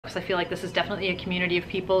Thriftbooks. I feel like this is definitely a community of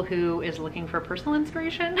people who is looking for personal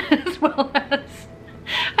inspiration as well as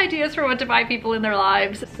ideas for what to buy people in their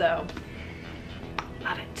lives. So,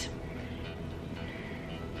 love it.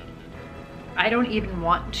 I don't even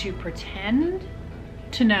want to pretend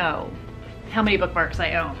to know how many bookmarks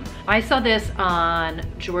I own. I saw this on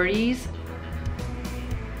Jordy's.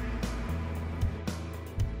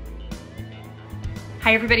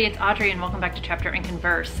 Hi everybody, it's Audrey and welcome back to Chapter and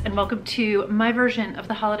Converse, and welcome to my version of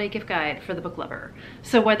the holiday gift guide for the book lover.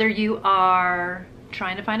 So whether you are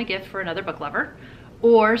trying to find a gift for another book lover,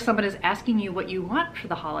 or someone is asking you what you want for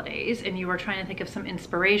the holidays and you are trying to think of some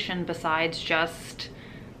inspiration besides just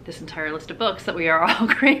this entire list of books that we are all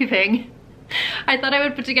craving, I thought I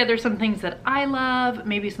would put together some things that I love,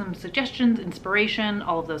 maybe some suggestions, inspiration,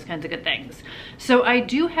 all of those kinds of good things. So I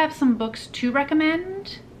do have some books to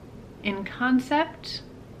recommend in concept,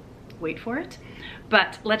 wait for it,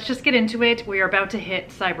 but let's just get into it. We are about to hit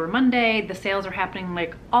Cyber Monday. The sales are happening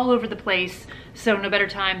like all over the place, so no better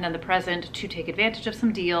time than the present to take advantage of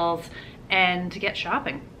some deals and to get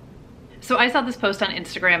shopping. So I saw this post on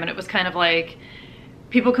Instagram and it was kind of like,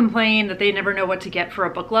 people complain that they never know what to get for a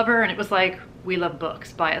book lover, and it was like, we love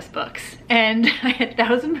books, buy us books. And I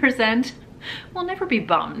 1000% will never be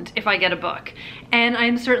bummed if I get a book. And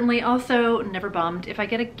I'm certainly also never bummed if I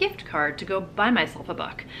get a gift card to go buy myself a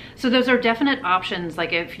book. So those are definite options,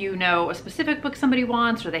 like if you know a specific book somebody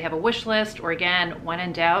wants, or they have a wish list, or again, when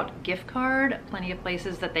in doubt, gift card, plenty of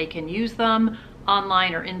places that they can use them,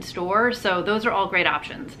 online or in store. So those are all great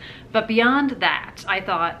options. But beyond that, I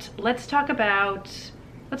thought, let's talk about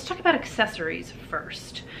accessories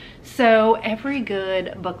first. So every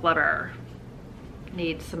good book lover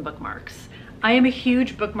needs some bookmarks. I am a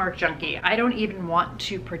huge bookmark junkie. I don't even want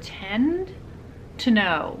to pretend to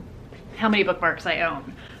know how many bookmarks I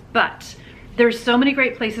own, but there's so many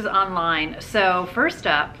great places online. So first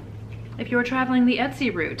up, if you're traveling the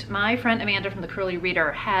Etsy route, my friend Amanda from The Curly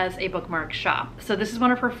Reader has a bookmark shop. So this is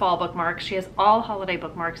one of her fall bookmarks. She has all holiday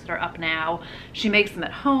bookmarks that are up now. She makes them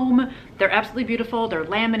at home. They're absolutely beautiful. They're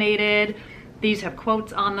laminated. These have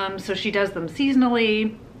quotes on them. So she does them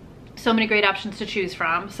seasonally. So many great options to choose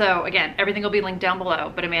from. So again, everything will be linked down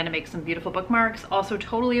below, but Amanda makes some beautiful bookmarks. Also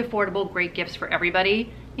totally affordable, great gifts for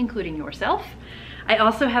everybody, including yourself. I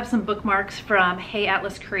also have some bookmarks from Hey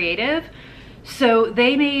Atlas Creative. So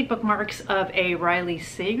they made bookmarks of a Riley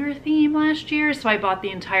Sager theme last year, so I bought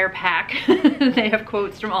the entire pack. They have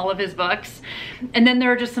quotes from all of his books. And then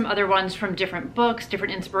there are just some other ones from different books,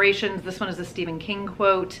 different inspirations. This one is a Stephen King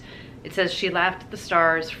quote. It says, "She laughed at the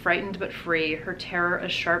stars, frightened but free, her terror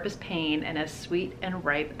as sharp as pain and as sweet and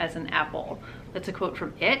ripe as an apple." That's a quote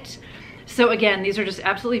from It. So again, these are just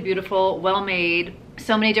absolutely beautiful, well made,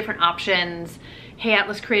 so many different options. Hey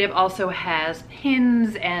Atlas Creative also has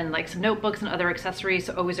pins and like some notebooks and other accessories,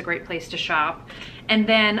 so always a great place to shop. And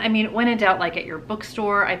then, I mean, when in doubt, like at your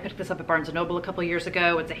bookstore, I picked this up at Barnes & Noble a couple years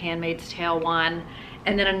ago. It's a Handmaid's Tale one.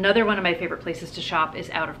 And then another one of my favorite places to shop is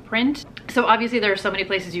Out of Print. So obviously there are so many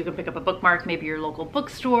places you can pick up a bookmark, maybe your local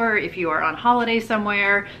bookstore, if you are on holiday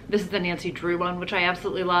somewhere. This is the Nancy Drew one, which I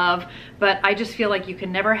absolutely love. But I just feel like you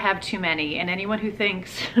can never have too many. And anyone who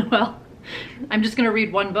thinks, well, I'm just gonna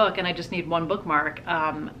read one book and I just need one bookmark,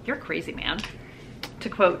 you're crazy, man. To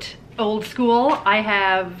quote Old School, I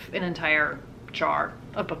have an entire jar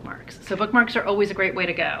of bookmarks. So bookmarks are always a great way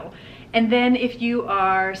to go. And then if you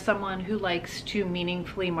are someone who likes to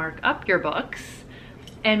meaningfully mark up your books,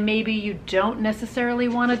 and maybe you don't necessarily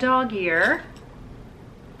want a dog ear,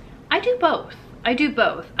 I do both. I do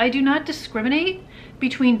both. I do not discriminate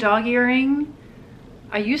between dog earing.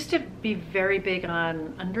 I used to be very big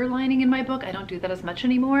on underlining in my book. I don't do that as much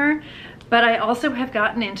anymore, but I also have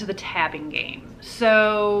gotten into the tabbing game.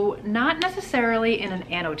 So not necessarily in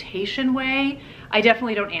an annotation way. I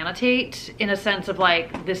definitely don't annotate in a sense of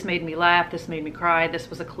like, this made me laugh, this made me cry, this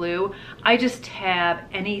was a clue. I just tab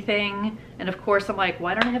anything. And of course I'm like,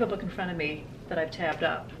 why don't I have a book in front of me that I've tabbed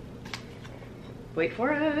up? Wait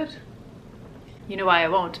for it. You know why I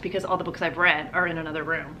won't, because all the books I've read are in another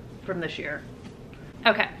room from this year.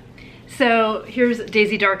 Okay, so here's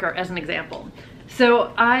Daisy Darker as an example.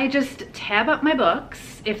 So I just tab up my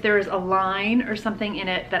books if there's a line or something in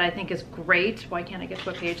it that I think is great. Why can't I get to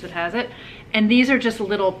a page that has it? And these are just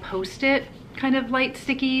little Post-it kind of light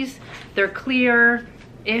stickies. They're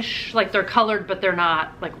clear-ish, like they're colored, but they're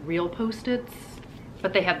not like real Post-its,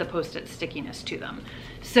 but they have the Post-it stickiness to them.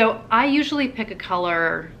 So I usually pick a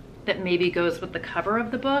color that maybe goes with the cover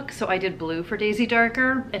of the book. So I did blue for Daisy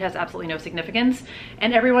Darker. It has absolutely no significance.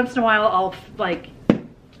 And every once in a while I'll like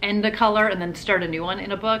end a color and then start a new one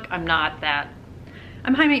in a book. I'm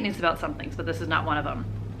high maintenance about some things, but this is not one of them.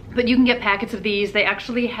 But you can get packets of these. They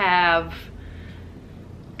actually have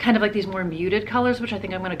kind of like these more muted colors, which I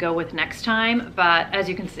think I'm gonna go with next time. But as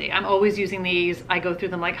you can see, I'm always using these. I go through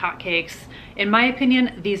them like hotcakes. In my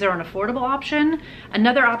opinion, these are an affordable option.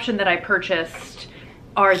 Another option that I purchased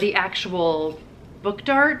are the actual book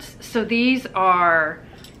darts. So these are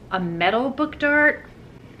a metal book dart.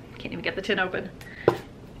 Can't even get the tin open.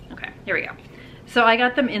 Okay, here we go. So I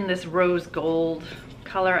got them in this rose gold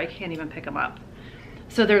color. I can't even pick them up.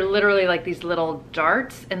 So they're literally like these little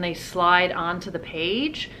darts and they slide onto the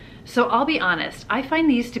page. So I'll be honest, I find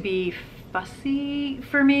these to be fussy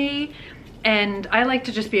for me, and I like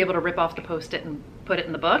to just be able to rip off the Post-it and put it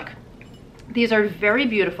in the book. These are very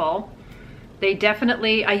beautiful. They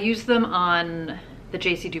definitely, I use them on the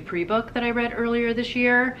JC Dupree book that I read earlier this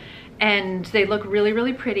year, and they look really,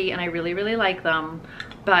 really pretty, and I really, really like them,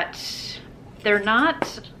 but they're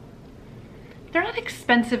not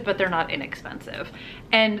expensive, but they're not inexpensive.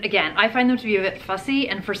 And again, I find them to be a bit fussy,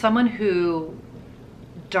 and for someone who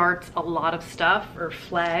darts a lot of stuff or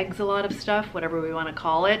flags a lot of stuff, whatever we want to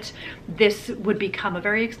call it, this would become a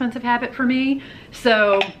very expensive habit for me.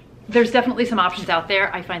 So there's definitely some options out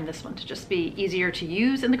there. I find this one to just be easier to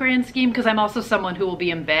use in the grand scheme, because I'm also someone who will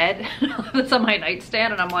be in bed. It's on my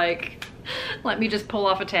nightstand and I'm like, let me just pull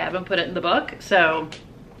off a tab and put it in the book. So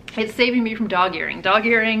it's saving me from dog earing. Dog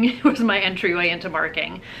earing was my entryway into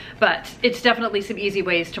marking, but it's definitely some easy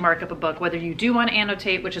ways to mark up a book, whether you do want to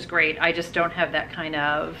annotate, which is great. I just don't have that kind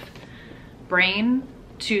of brain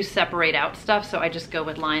to separate out stuff, so I just go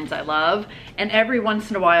with lines I love. And every once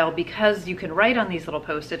in a while, because you can write on these little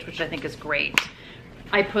Post-its, which I think is great,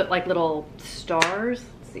 I put like little stars.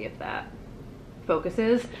 Let's see if that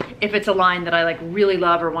focuses. If it's a line that I like really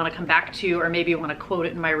love or want to come back to, or maybe want to quote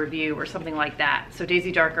it in my review or something like that. So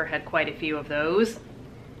Daisy Darker had quite a few of those.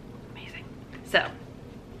 Amazing. So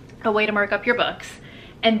a way to mark up your books.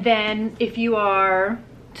 And then if you are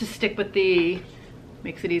to stick with the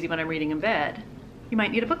makes it easy when I'm reading in bed, you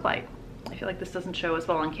might need a book light. I feel like this doesn't show as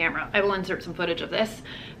well on camera. I will insert some footage of this,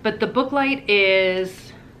 but the book light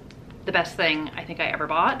is the best thing I think I ever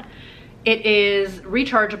bought. It is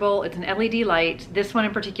rechargeable. It's an LED light. This one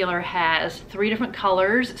in particular has 3 different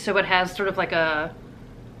colors. So it has sort of like a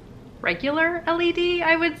regular LED,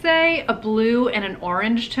 I would say, a blue and an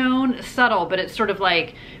orange tone. Subtle, but it's sort of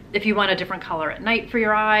like if you want a different color at night for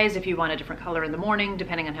your eyes, if you want a different color in the morning,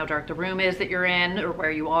 depending on how dark the room is that you're in or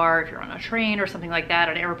where you are, if you're on a train or something like that,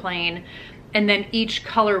 an airplane. And then each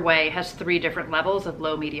colorway has 3 different levels of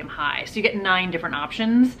low, medium, high. So you get 9 different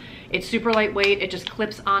options. It's super lightweight. It just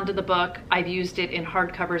clips onto the book. I've used it in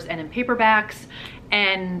hardcovers and in paperbacks,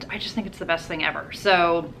 and I just think it's the best thing ever.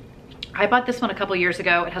 So I bought this one a couple years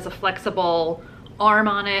ago. It has a flexible arm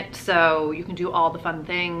on it, so you can do all the fun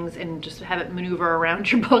things and just have it maneuver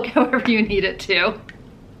around your book however you need it to.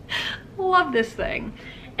 Love this thing.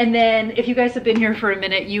 And then if you guys have been here for a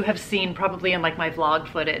minute, you have seen probably in like my vlog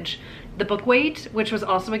footage, the book weight, which was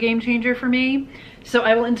also a game changer for me. So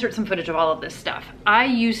I will insert some footage of all of this stuff. I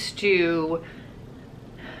used to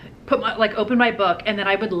put my, open my book, and then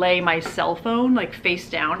I would lay my cell phone like face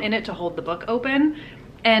down in it to hold the book open.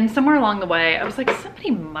 And somewhere along the way, I was like,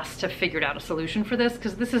 somebody must have figured out a solution for this,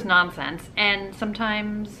 because this is nonsense. And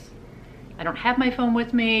sometimes I don't have my phone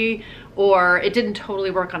with me, or it didn't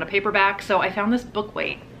totally work on a paperback. So I found this book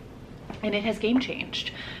weight, and it has game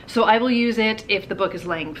changed. So I will use it if the book is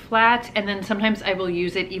laying flat, and then sometimes I will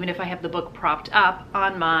use it even if I have the book propped up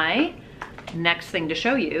on my next thing to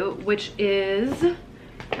show you, which is,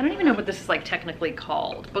 I don't even know what this is like technically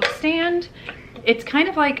called, book stand. It's kind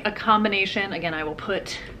of like a combination. Again, I will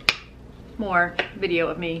put more video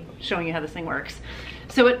of me showing you how this thing works.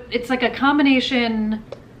 So it's like a combination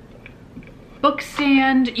book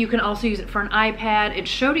stand. You can also use it for an iPad. It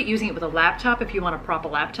showed it using it with a laptop if you want to prop a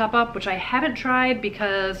laptop up, which I haven't tried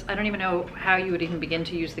because I don't even know how you would even begin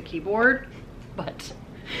to use the keyboard, but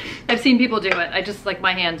I've seen people do it. I just, like,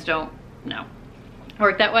 my hands don't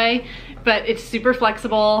work that way, but it's super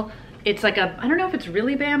flexible. It's like a, I don't know if it's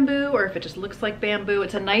really bamboo or if it just looks like bamboo.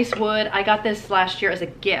 It's a nice wood. I got this last year as a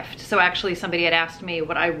gift. So actually somebody had asked me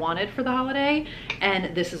what I wanted for the holiday,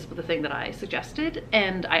 and this is the thing that I suggested,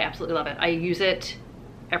 and I absolutely love it. I use it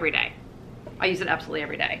every day. I use it absolutely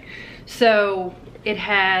every day. So it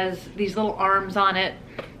has these little arms on it,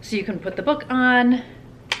 so you can put the book on,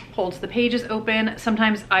 holds the pages open.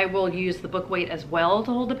 Sometimes I will use the book weight as well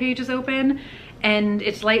to hold the pages open, and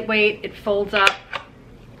it's lightweight. It folds up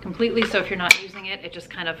completely, so if you're not using it, it just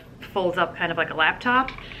kind of folds up kind of like a laptop.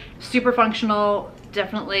 Super functional.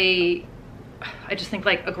 Definitely, I just think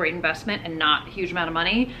like a great investment and not a huge amount of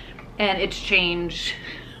money, and it's changed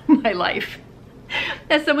my life.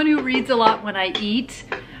 As someone who reads a lot when I eat,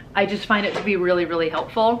 I just find it to be really, really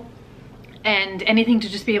helpful. And anything to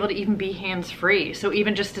just be able to even be hands-free. So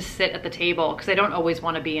even just to sit at the table, because I don't always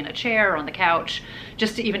want to be in a chair or on the couch,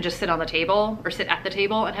 just to even just sit on the table or sit at the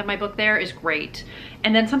table and have my book there is great.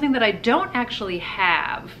 And then something that I don't actually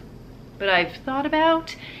have, but I've thought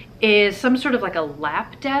about, is some sort of like a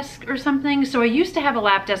lap desk or something. So I used to have a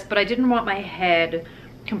lap desk, but I didn't want my head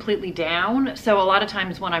completely down. So a lot of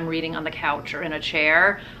times when I'm reading on the couch or in a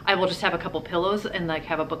chair, I will just have a couple pillows and like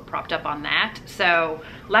have a book propped up on that. So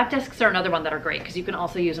lap desks are another one that are great because you can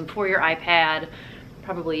also use them for your iPad,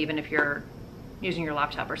 probably even if you're using your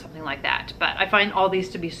laptop or something like that. But I find all these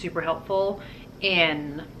to be super helpful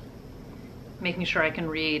in making sure I can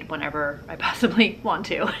read whenever I possibly want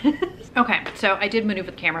to. Okay, so I did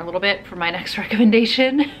maneuver the camera a little bit for my next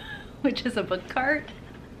recommendation, which is a book cart.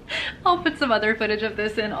 I'll put some other footage of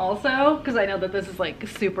this in also, because I know that this is like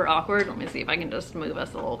super awkward. Let me see if I can just move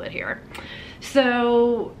us a little bit here.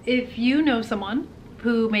 So if you know someone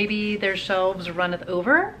who maybe their shelves runneth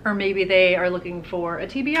over, or maybe they are looking for a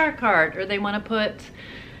TBR cart, or they want to put,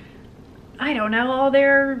 I don't know, all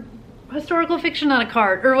their historical fiction on a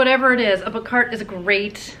cart or whatever it is, a book cart is a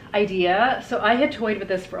great idea. So I had toyed with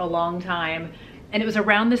this for a long time, and it was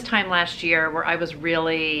around this time last year where I was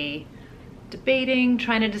really debating,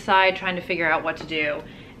 trying to decide, trying to figure out what to do.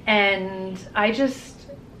 And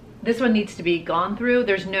this one needs to be gone through.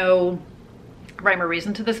 There's no rhyme or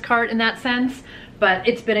reason to this cart in that sense, but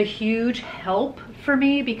it's been a huge help for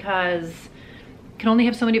me because I can only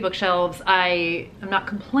have so many bookshelves. I am not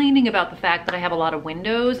complaining about the fact that I have a lot of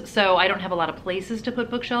windows, so I don't have a lot of places to put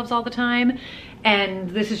bookshelves all the time, and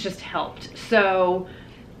this has just helped. So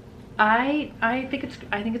I think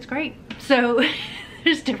it's great. So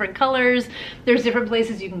there's different colors, there's different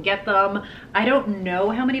places you can get them. I don't know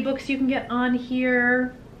how many books you can get on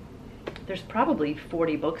here. There's probably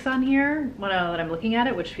 40 books on here now that I'm looking at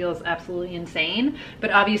it, which feels absolutely insane. But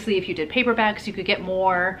obviously if you did paperbacks, you could get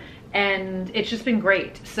more, and it's just been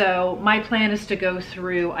great. So my plan is to go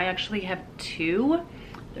through, I actually have two.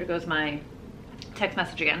 There goes my text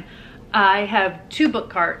message again. I have 2 book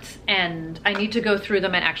carts and I need to go through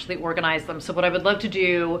them and actually organize them. So what I would love to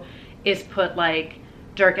do is put like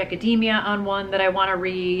dark academia on one that I want to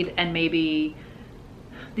read, and maybe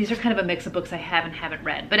these are kind of a mix of books I haven't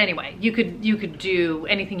read. But anyway, you could do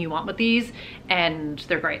anything you want with these, and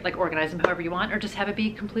they're great. Like organize them however you want, or just have it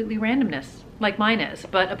be completely randomness like mine is.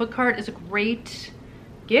 But a book cart is a great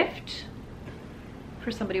gift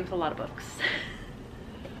for somebody with a lot of books.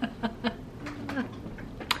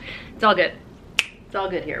 It's all good. It's all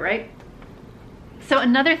good here, right? So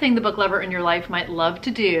another thing the book lover in your life might love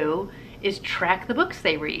to do is track the books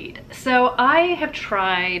they read. So I have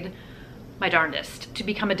tried my darndest to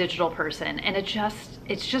become a digital person, and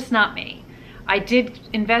it's just not me. I did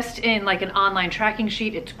invest in like an online tracking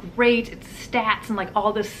sheet. It's great. It's stats and like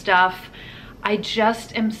all this stuff. I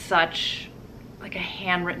just am such like a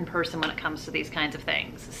handwritten person when it comes to these kinds of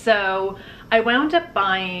things. So I wound up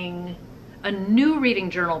buying a new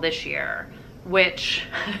reading journal this year, which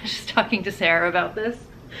I was just talking to Sarah about this.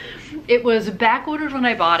 It was back ordered when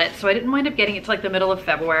I bought it, so I didn't wind up getting it to like the middle of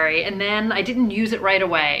February, and then I didn't use it right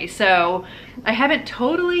away. So I haven't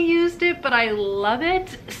totally used it, but I love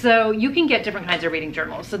it. So you can get different kinds of reading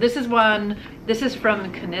journals. So this is from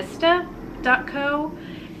Canista.co,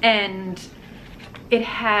 and it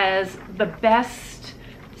has the best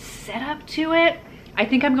setup to it. I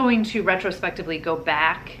think I'm going to retrospectively go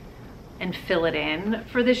back and fill it in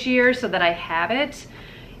for this year so that I have it.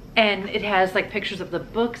 And it has like pictures of the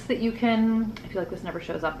books that you can, I feel like this never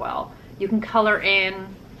shows up well. You can color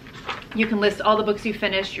in, you can list all the books you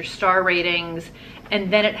finished, your star ratings,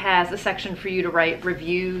 and then it has a section for you to write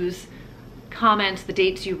reviews, comments, the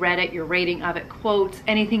dates you read it, your rating of it, quotes,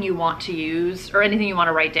 anything you want to use or anything you want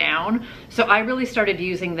to write down. So I really started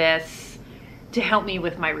using this to help me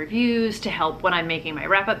with my reviews, to help when I'm making my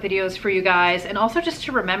wrap-up videos for you guys, and also just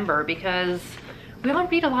to remember, because we all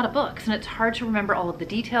read a lot of books and it's hard to remember all of the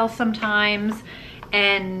details sometimes,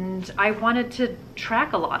 and I wanted to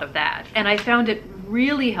track a lot of that, and I found it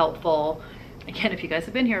really helpful. Again, if you guys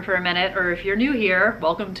have been here for a minute, or if you're new here,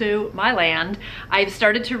 welcome to my land. I've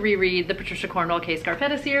started to reread the Patricia Cornwell K.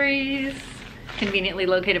 Scarpetta series, conveniently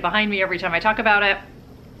located behind me every time I talk about it.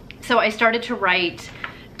 So I started to write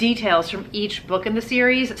details from each book in the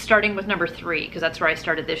series, starting with number 3, because that's where I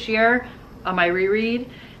started this year on my reread.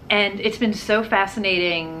 And it's been so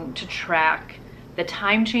fascinating to track the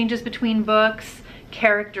time changes between books,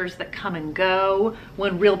 characters that come and go,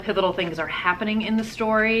 when real pivotal things are happening in the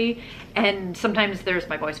story. And sometimes there's,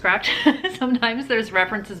 my voice cracked, sometimes there's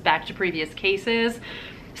references back to previous cases.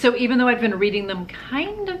 So even though I've been reading them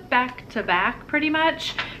kind of back to back pretty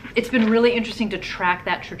much, it's been really interesting to track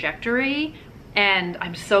that trajectory, and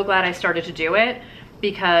I'm so glad I started to do it,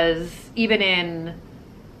 because even in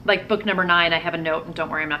like book number 9, I have a note, and don't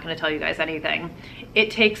worry, I'm not going to tell you guys anything. It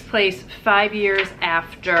takes place 5 years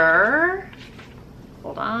after,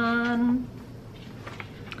 hold on,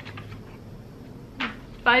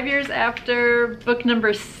 5 years after book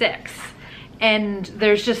number 6. And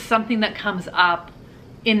there's just something that comes up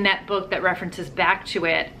in that book that references back to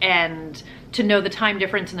it, and to know the time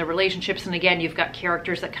difference and the relationships, and again, you've got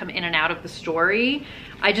characters that come in and out of the story.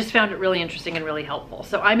 I just found it really interesting and really helpful.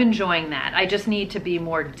 So I'm enjoying that. I just need to be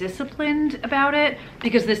more disciplined about it,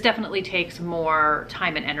 because this definitely takes more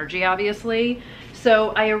time and energy, obviously. So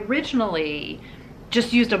I originally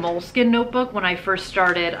just used a Moleskine notebook when I first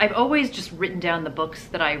started. I've always just written down the books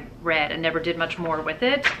that I read and never did much more with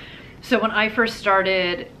it. So when I first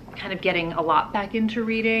started kind of getting a lot back into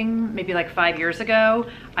reading, maybe like 5 years ago,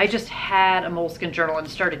 I just had a Moleskine journal and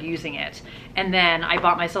started using it. And then I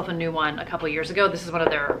bought myself a new one a couple years ago. This is one of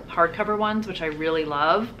their hardcover ones, which I really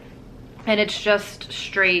love. And it's just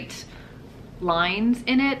straight lines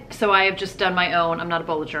in it. So I have just done my own, I'm not a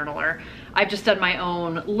bullet journaler, I've just done my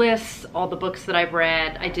own lists, all the books that I've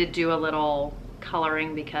read. I did do a little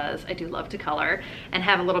coloring because I do love to color and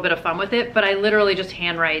have a little bit of fun with it, but I literally just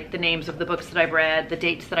handwrite the names of the books that I've read, the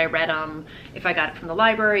dates that I read them, if I got it from the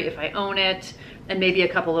library, if I own it, and maybe a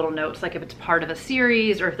couple little notes, like if it's part of a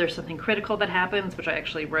series or if there's something critical that happens, which I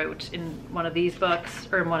actually wrote in one of these books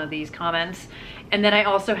or in one of these comments. And then I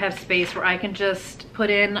also have space where I can just put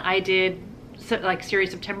in, I did like Series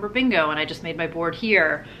September bingo, and I just made my board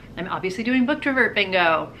here. I'm obviously doing Booktrovert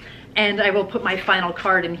bingo. And I will put my final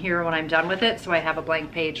card in here when I'm done with it, so I have a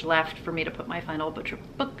blank page left for me to put my final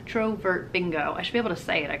Booktrovert bingo. I should be able to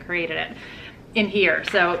say it, I created it, in here.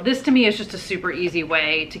 So this to me is just a super easy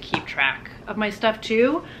way to keep track of my stuff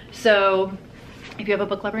too. So if you have a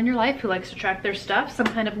book lover in your life who likes to track their stuff, some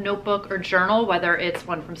kind of notebook or journal, whether it's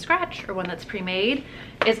one from scratch or one that's pre-made,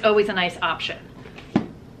 is always a nice option,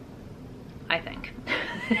 I think.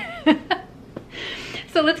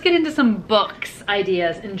 So let's get into some books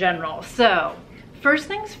ideas in general. So first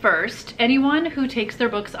things first, anyone who takes their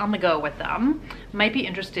books on the go with them might be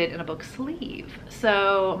interested in a book sleeve.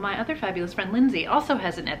 So my other fabulous friend Lindsay also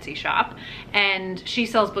has an Etsy shop, and she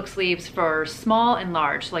sells book sleeves for small and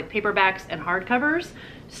large, so like paperbacks and hardcovers.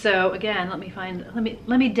 So again,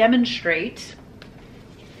 let me demonstrate.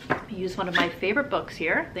 Use one of my favorite books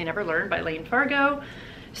here, They Never Learn by Lane Fargo.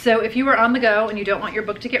 So if you are on the go and you don't want your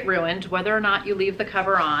book to get ruined, whether or not you leave the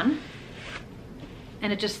cover on,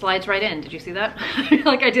 and it just slides right in. Did you see that?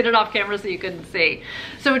 Like I did it off camera so you couldn't see.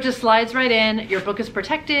 So it just slides right in. Your book is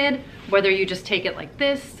protected, whether you just take it like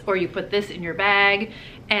this or you put this in your bag,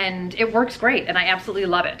 and it works great, and I absolutely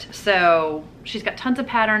love it. So she's got tons of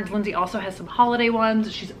patterns. Lindsay also has some holiday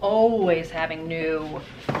ones. She's always having new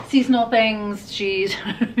seasonal things. She's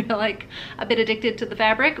like a bit addicted to the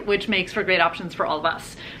fabric, which makes for great options for all of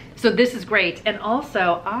us. So this is great. And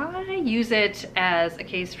also I use it as a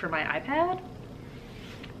case for my iPad,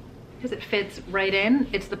 because it fits right in.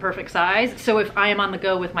 It's the perfect size. So if I am on the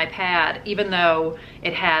go with my pad, even though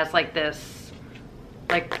it has like this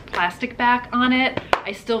like plastic back on it,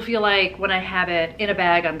 I still feel like when I have it in a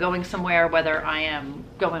bag, I'm going somewhere, whether I am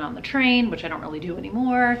going on the train, which I don't really do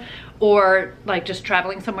anymore, or like just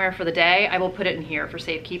traveling somewhere for the day, I will put it in here for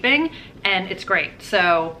safekeeping, and it's great.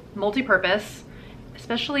 So multi-purpose,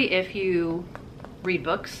 especially if you read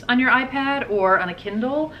books on your iPad or on a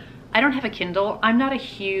Kindle. I don't have a Kindle. I'm not a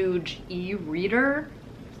huge e-reader.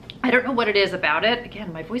 I don't know what it is about it.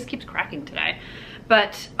 Again, my voice keeps cracking today,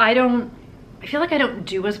 but I feel like I don't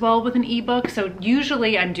do as well with an ebook. So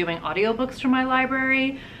usually I'm doing audiobooks from my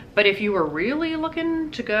library, but if you were really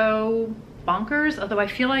looking to go bonkers, although I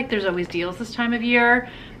feel like there's always deals this time of year.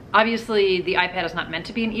 Obviously the iPad is not meant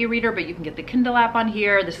to be an e-reader, but you can get the Kindle app on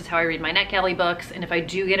here. This is how I read my NetGalley books. And if I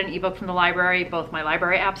do get an ebook from the library, both my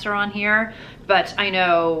library apps are on here. But I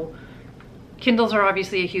know Kindles are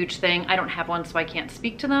obviously a huge thing. I don't have one, so I can't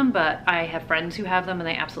speak to them, but I have friends who have them and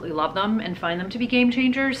they absolutely love them and find them to be game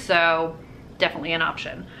changers. So definitely an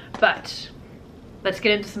option. But let's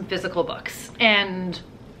get into some physical books. And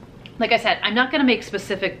like I said, I'm not gonna make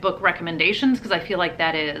specific book recommendations because I feel like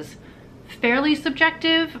that is fairly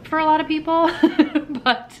subjective for a lot of people,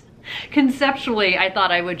 but conceptually I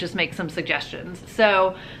thought I would just make some suggestions.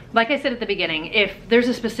 So like I said at the beginning, if there's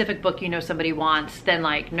a specific book you know somebody wants, then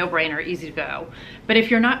like no brainer, easy to go. But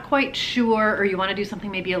if you're not quite sure or you want to do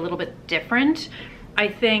something maybe a little bit different, I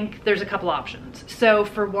think there's a couple options. So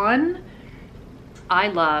for one, I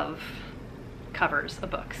love covers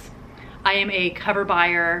of books. I am a cover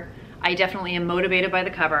buyer. I definitely am motivated by the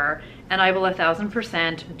cover. and I will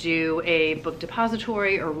 1000% do a book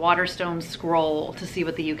depository or Waterstone scroll to see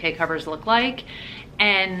what the UK covers look like.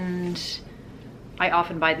 And I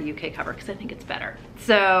often buy the UK cover because I think it's better.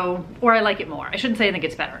 So, or I like it more. I shouldn't say I think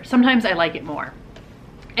it's better. Sometimes I like it more.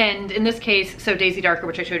 And in this case, so Daisy Darker,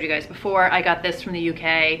 which I showed you guys before, I got this from the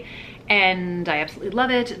UK and I absolutely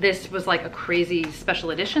love it. This was like a crazy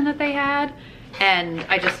special edition that they had, and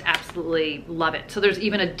I just absolutely love it. So there's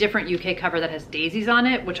even a different UK cover that has daisies on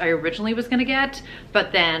it, which I originally was gonna get,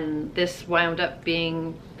 but then this wound up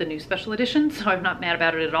being the new special edition, so I'm not mad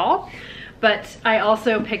about it at all. But I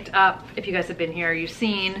also picked up, if you guys have been here, you've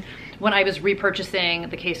seen when I was repurchasing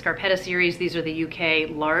the Kay Scarpetta series, these are the UK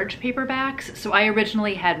large paperbacks. So I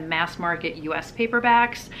originally had mass market US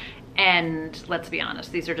paperbacks, and let's be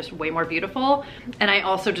honest, these are just way more beautiful. And I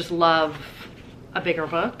also just love a bigger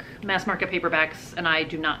book. Mass market paperbacks and I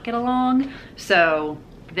do not get along, so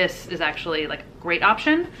this is actually like a great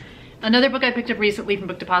option. Another book I picked up recently from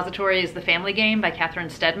Book Depository is The Family Game by Catherine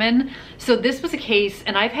Steadman. So this was a case,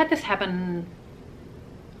 and I've had this happen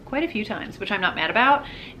quite a few times, which I'm not mad about,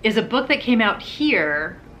 is a book that came out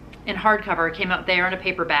here in hardcover, came out there in a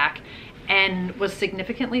paperback, and was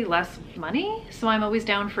significantly less money, so I'm always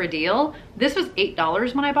down for a deal. This was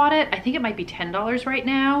 $8 when I bought it. I think it might be $10 right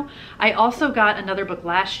now. I also got another book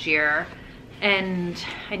last year, and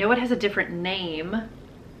I know it has a different name,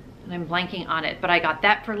 and I'm blanking on it, but I got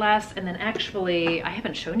that for less. And then actually, I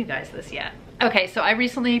haven't shown you guys this yet. Okay, so I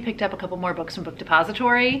recently picked up a couple more books from Book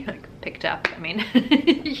Depository. Like, picked up, I mean,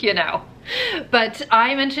 you know. But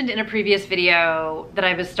I mentioned in a previous video that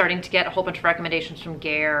I was starting to get a whole bunch of recommendations from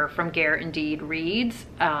Gare Indeed Reads.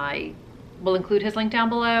 I will include his link down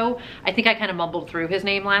below. I think I kind of mumbled through his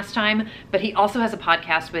name last time, but he also has a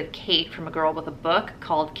podcast with Kate from A Girl with a Book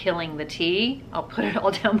called Killing the Tea. I'll put it all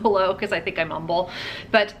down below because I think I mumble.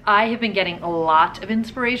 But I have been getting a lot of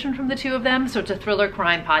inspiration from the two of them. So it's a thriller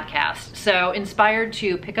crime podcast. So inspired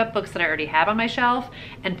to pick up books that I already have on my shelf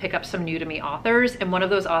and pick up some new to me authors. And one of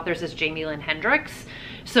those authors is Jamie Lynn Hendricks.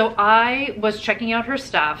 So I was checking out her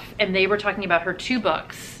stuff and they were talking about her two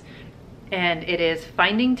books. And it is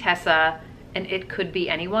Finding Tessa and It Could Be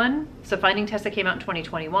Anyone. So Finding Tessa came out in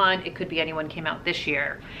 2021. It Could Be Anyone came out this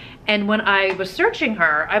year. And when I was searching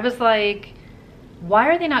her, I was like, why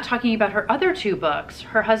are they not talking about her other two books,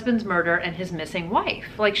 Her Husband's Murder and His Missing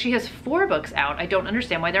Wife? Like, she has 4 books out. I don't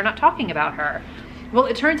understand why they're not talking about her. Well,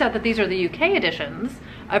 it turns out that these are the UK editions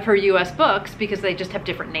of her US books because they just have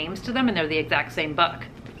different names to them and they're the exact same book.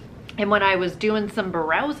 And when I was doing some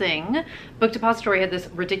browsing, Book Depository had this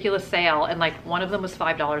ridiculous sale, and like one of them was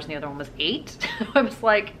 $5 and the other one was $8. I was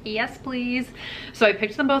like, yes, please. So I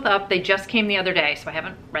picked them both up. They just came the other day, so I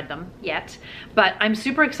haven't read them yet, but I'm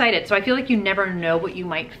super excited. So I feel like you never know what you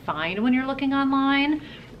might find when you're looking online.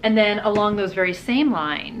 And then along those very same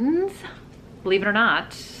lines, believe it or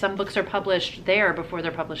not, some books are published there before they're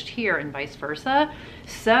published here and vice versa.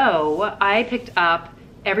 So I picked up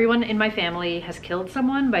Everyone in My Family Has Killed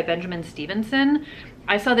Someone by Benjamin Stevenson.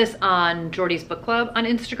 I saw this on Jordy's Book Club on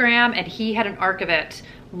Instagram and he had an arc of it,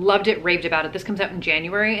 loved it, raved about it. This comes out in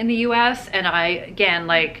January in the US, and I, again,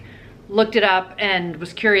 like looked it up and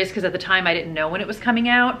was curious because at the time I didn't know when it was coming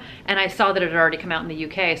out, and I saw that it had already come out in the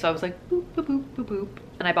UK, so I was like, boop, boop, boop, boop, boop,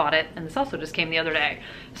 and I bought it, and this also just came the other day.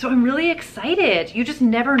 So I'm really excited. You just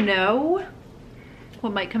never know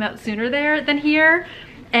what might come out sooner there than here.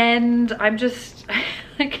 And I'm just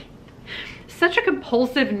like such a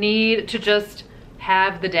compulsive need to just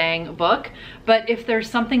have the dang book. But if there's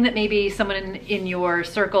something that maybe someone in your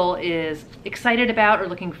circle is excited about or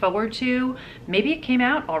looking forward to, maybe it came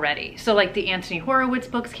out already. So like the Anthony Horowitz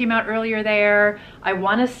books came out earlier there. I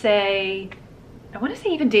want to say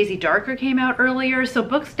even Daisy Darker came out earlier. So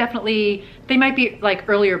books definitely, they might be like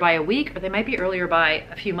earlier by a week or they might be earlier by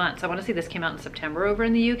a few months. I want to say this came out in September over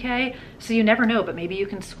in the UK. So you never know, but maybe you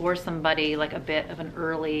can score somebody like a bit of an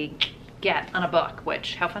early get on a book,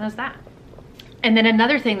 which, how fun is that? And then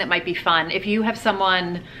another thing that might be fun, if you have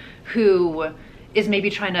someone who is maybe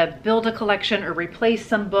trying to build a collection or replace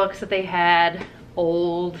some books that they had,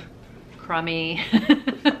 old, crummy,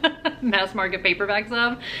 mass market paperbacks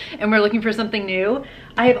of, and we're looking for something new.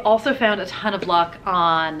 I have also found a ton of luck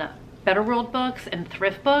on Better World Books and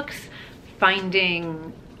Thriftbooks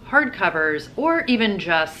finding hardcovers or even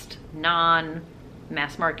just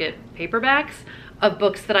non-mass market paperbacks of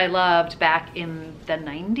books that I loved back in the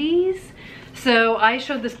 90s. So I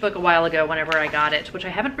showed this book a while ago whenever I got it, which I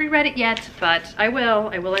haven't reread it yet, but I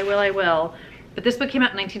will. But this book came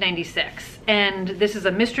out in 1996, and this is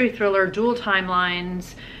a mystery thriller, dual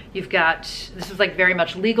timelines. You've got, this is like very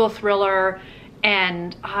much legal thriller,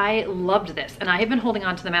 And I loved this. And I have been holding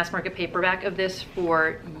on to the mass market paperback of this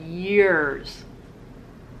for years.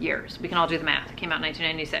 Years. We can all do the math. It came out in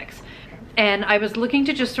 1996. And I was looking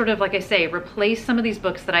to just sort of, like I say, replace some of these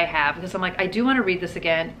books that I have, because I'm like, I do want to read this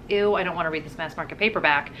again. Ew, I don't want to read this mass market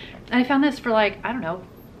paperback. And I found this for like, I don't know,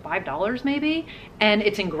 $5 maybe. And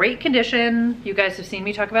it's in great condition. You guys have seen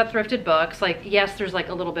me talk about thrifted books. Like, yes, there's like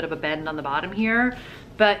a little bit of a bend on the bottom here,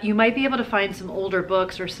 but you might be able to find some older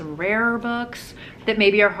books or some rarer books that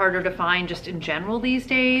maybe are harder to find just in general these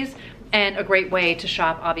days. And a great way to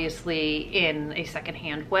shop, obviously, in a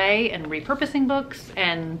secondhand way, and repurposing books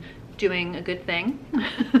and doing a good thing,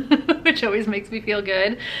 which always makes me feel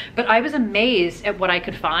good. But I was amazed at what I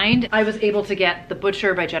could find. I was able to get The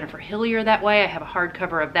Butcher by Jennifer Hillier that way. I have a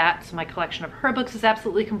hardcover of that, so my collection of her books is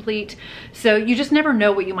absolutely complete. So you just never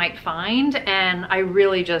know what you might find, and I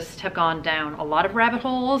really just have gone down a lot of rabbit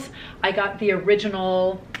holes. I got the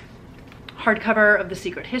original hardcover of The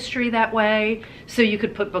Secret History that way, so you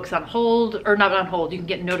could put books on hold, or not on hold, you can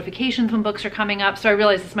get notifications when books are coming up. So I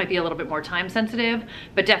realize this might be a little bit more time sensitive,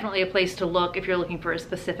 but definitely a place to look if you're looking for a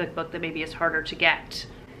specific book that maybe is harder to get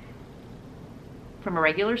from a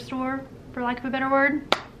regular store, for lack of a better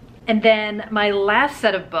word. And then my last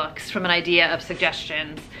set of books from an idea of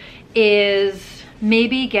suggestions is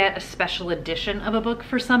maybe get a special edition of a book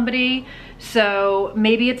for somebody. So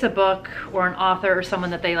maybe it's a book or an author or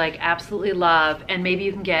someone that they like absolutely love, and maybe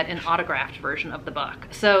you can get an autographed version of the book.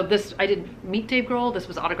 So this, I didn't meet Dave Grohl, this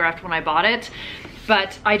was autographed when I bought it,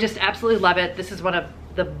 but I just absolutely love it. This is one of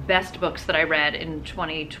the best books that I read in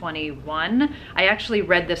 2021. I actually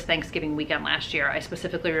read this Thanksgiving weekend last year. I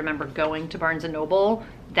specifically remember going to Barnes & Noble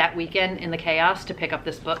that weekend in the chaos to pick up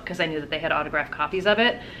this book because I knew that they had autographed copies of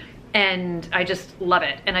it. And I just love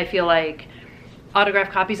it. And I feel like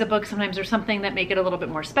autographed copies of books sometimes are something that make it a little bit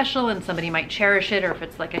more special, and somebody might cherish it, or if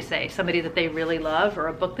it's, like I say, somebody that they really love or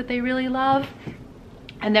a book that they really love.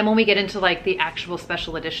 And then when we get into like the actual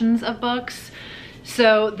special editions of books,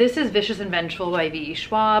 so this is Vicious and Vengeful by V.E.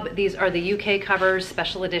 Schwab. These are the UK covers,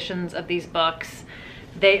 special editions of these books.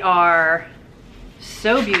 They are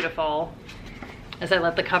so beautiful, as I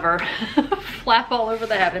let the cover flap all over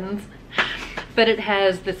the heavens. But it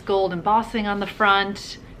has this gold embossing on the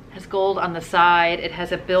front, has gold on the side. It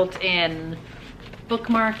has a built-in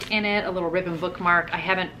bookmark in it, a little ribbon bookmark. I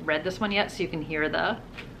haven't read this one yet, so you can hear the,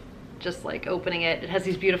 just like opening it. It has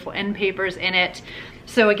these beautiful end papers in it.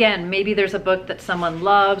 So again, maybe there's a book that someone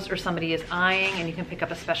loves or somebody is eyeing, and you can pick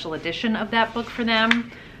up a special edition of that book for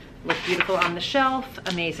them. Look beautiful on the shelf,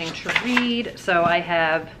 amazing to read. So I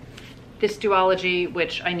have this duology,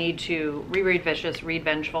 which I need to reread Vicious, read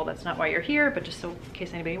Vengeful. That's not why you're here, but just so in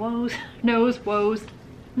case anybody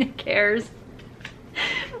cares.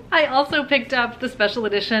 I also picked up the special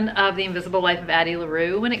edition of The Invisible Life of Addie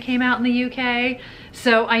LaRue when it came out in the UK.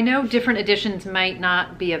 So I know different editions might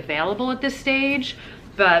not be available at this stage,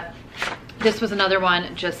 but this was another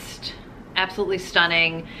one, just absolutely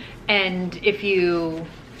stunning. And if you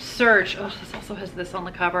search, oh, this also has this on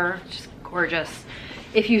the cover, just gorgeous.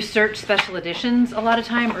 If you search special editions a lot of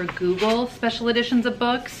time, or Google special editions of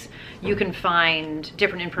books, you can find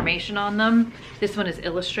different information on them. This one is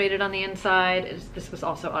illustrated on the inside. This was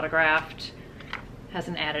also autographed. Has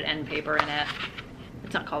an added end paper in it.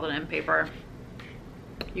 It's not called an end paper.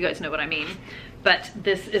 You guys know what I mean. But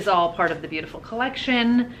this is all part of the beautiful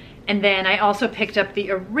collection. And then I also picked up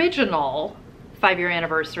the original 5-year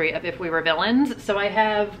anniversary of If We Were Villains. So I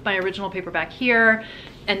have my original paperback here,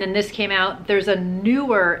 and then this came out. There's a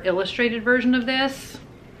newer illustrated version of this,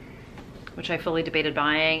 which I fully debated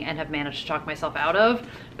buying and have managed to talk myself out of.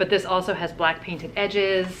 But this also has black painted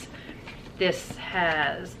edges. This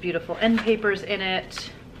has beautiful end papers in it.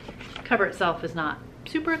 Cover itself is not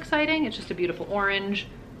super exciting. It's just a beautiful orange,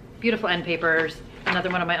 beautiful end papers.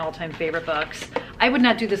 Another one of my all-time favorite books. I would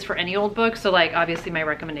not do this for any old book, so like obviously my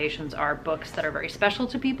recommendations are books that are very special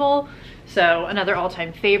to people. So another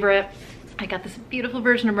all-time favorite. I got this beautiful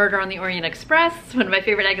version of Murder on the Orient Express, one of my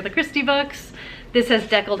favorite Agatha Christie books. This has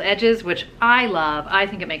deckled edges, which I love. I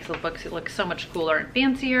think it makes the books look so much cooler and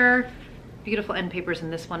fancier. Beautiful end papers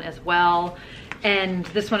in this one as well. And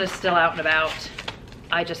this one is still out and about.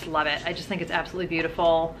 I just love it. I just think it's absolutely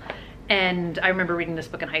beautiful. And I remember reading this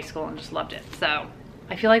book in high school and just loved it. So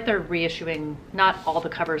I feel like they're reissuing not all the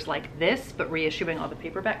covers like this, but reissuing all the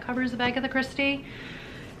paperback covers of Agatha Christie.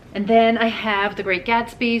 And then I have The Great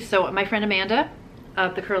Gatsby. So my friend Amanda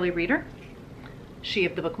of The Curly Reader, she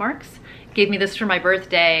of the bookmarks, gave me this for my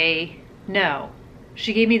birthday. No,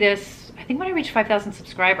 she gave me this, I think when I reached 5,000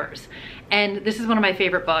 subscribers. And this is one of my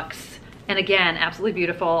favorite books. And again, absolutely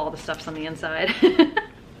beautiful. All the stuff's on the inside.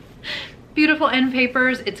 Beautiful end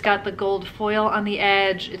papers. It's got the gold foil on the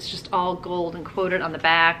edge. It's just all gold and quoted on the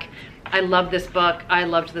back. I love this book. I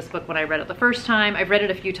loved this book when I read it the first time. I've read it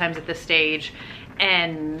a few times at this stage,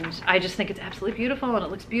 and I just think it's absolutely beautiful, and it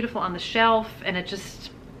looks beautiful on the shelf, and it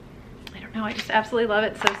just, I don't know, I just absolutely love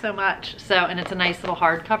it so much. So, and it's a nice little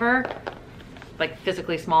hardcover, like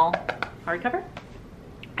physically small hardcover.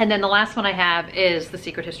 And then the last one I have is The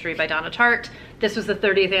Secret History by Donna Tartt. This was the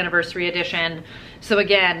 30th anniversary edition. So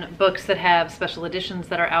again, books that have special editions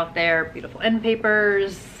that are out there, beautiful end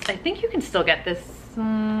papers. I think you can still get this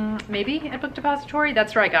maybe at Book Depository.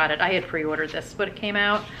 That's where I got it. I had pre-ordered this when it came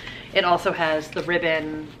out. It also has the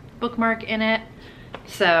ribbon bookmark in it.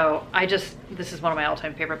 So this is one of my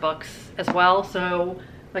all-time favorite books as well. So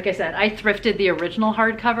like I said, I thrifted the original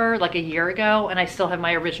hardcover like a year ago, and I still have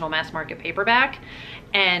my original mass market paperback,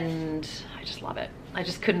 and I just love it. I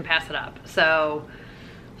just couldn't pass it up. So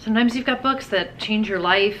sometimes you've got books that change your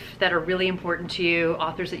life, that are really important to you,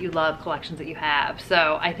 authors that you love, collections that you have.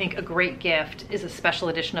 So I think a great gift is a special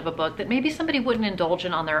edition of a book that maybe somebody wouldn't indulge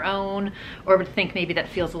in on their own, or would think maybe that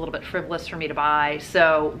feels a little bit frivolous for me to buy.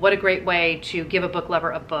 So what a great way to give a book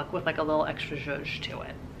lover a book with like a little extra zhuzh to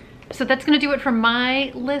it. So that's gonna do it for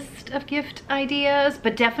my list of gift ideas,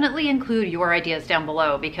 but definitely include your ideas down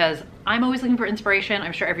below, because I'm always looking for inspiration.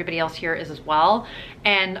 I'm sure everybody else here is as well.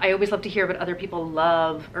 And I always love to hear what other people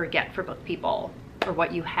love or get for book people, or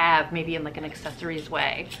what you have maybe in like an accessories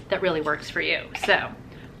way that really works for you. So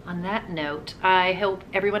on that note, I hope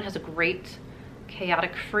everyone has a great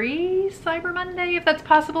chaotic free Cyber Monday, if that's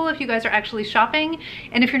possible, if you guys are actually shopping.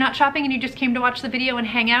 And if you're not shopping and you just came to watch the video and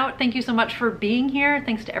hang out, thank you so much for being here.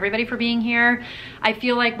 Thanks to everybody for being here. I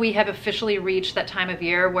feel like we have officially reached that time of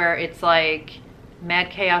year where it's like mad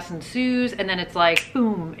chaos ensues, and then it's like,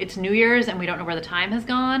 boom, it's New Year's and we don't know where the time has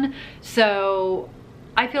gone. So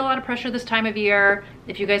I feel a lot of pressure this time of year.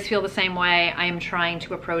 If you guys feel the same way, I am trying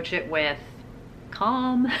to approach it with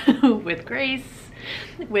calm, with grace,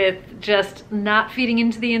 with just not feeding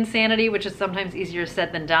into the insanity, which is sometimes easier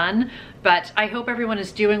said than done. But I hope everyone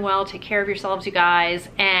is doing well. Take care of yourselves, you guys,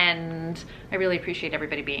 and I really appreciate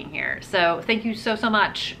everybody being here. So thank you so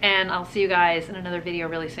much, and I'll see you guys in another video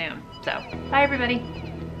really soon. So bye everybody.